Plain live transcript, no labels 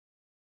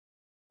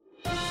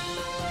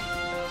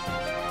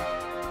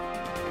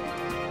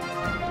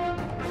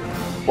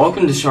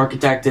Welcome to Shark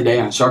Attack Today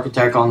on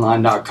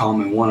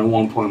SharkAttackOnline.com and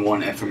 101.1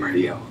 FM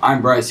radio.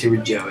 I'm Bryce, here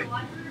with Joey.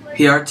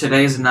 Here are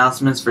today's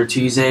announcements for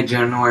Tuesday,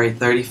 January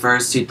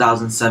 31st,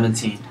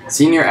 2017.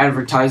 Senior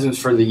advertisements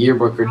for the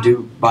yearbook are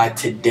due by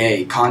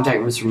today.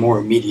 Contact Mr. Moore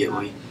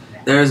immediately.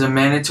 There is a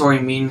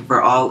mandatory meeting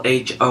for all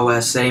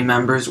HOSA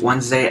members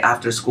Wednesday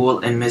after school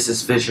in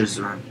Mrs.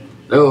 Fisher's room.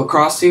 The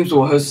lacrosse teams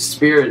will host a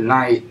Spirit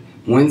Night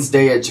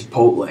Wednesday at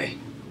Chipotle.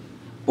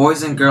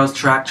 Boys and girls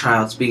track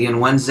trials begin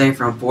Wednesday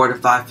from 4 to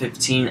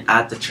 5:15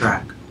 at the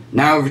track.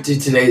 Now over to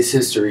today's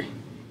history.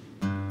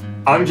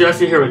 I'm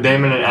Jesse here with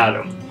Damon and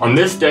Adam. On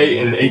this day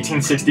in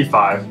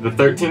 1865, the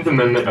 13th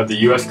Amendment of the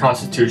U.S.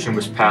 Constitution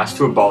was passed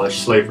to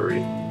abolish slavery.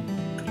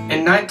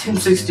 In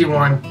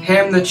 1961,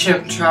 Ham the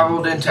Chimp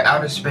traveled into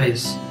outer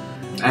space.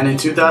 And in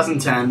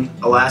 2010,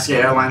 Alaska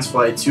Airlines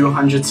Flight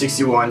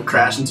 261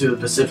 crashed into the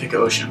Pacific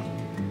Ocean.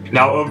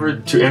 Now over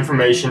to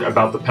information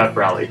about the pep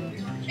rally.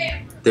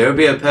 There will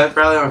be a pep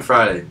rally on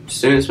Friday.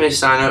 Students may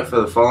sign up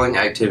for the following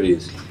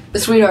activities.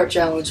 The Sweetheart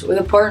Challenge. With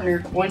a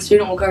partner, one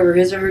student will cover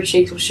his or her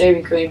cheeks with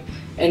shaving cream,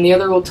 and the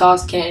other will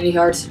toss candy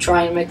hearts to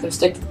try and make them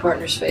stick to the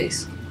partner's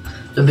face.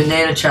 The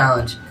Banana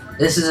Challenge.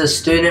 This is a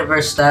student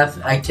versus staff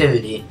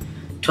activity.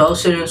 12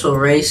 students will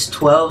race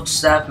 12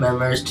 staff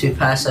members to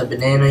pass a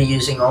banana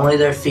using only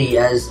their feet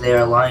as they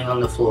are lying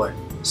on the floor.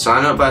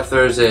 Sign up by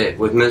Thursday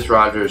with Miss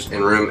Rogers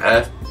in room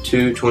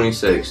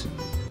F226.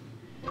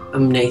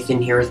 I'm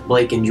Nathan here with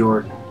Blake and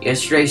Jordan.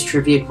 Yesterday's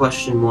trivia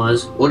question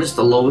was, what is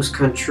the lowest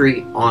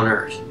country on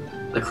Earth?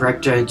 The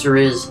correct answer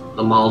is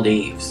the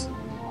Maldives.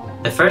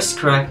 The first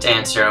correct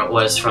answer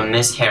was from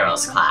Miss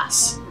Harrell's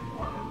class.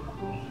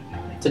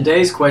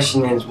 Today's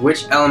question is,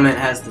 which element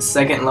has the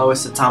second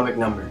lowest atomic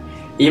number?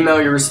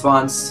 Email your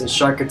response to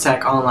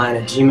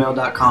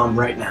sharkattackonline@gmail.com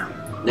right now.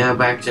 Now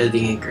back to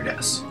the anchor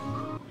desk.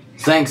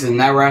 Thanks, and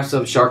that wraps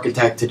up Shark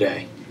Attack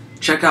Today.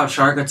 Check out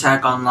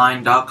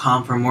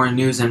SharkAttackOnline.com for more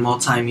news and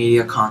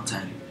multimedia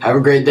content. Have a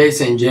great day,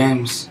 St.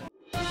 James.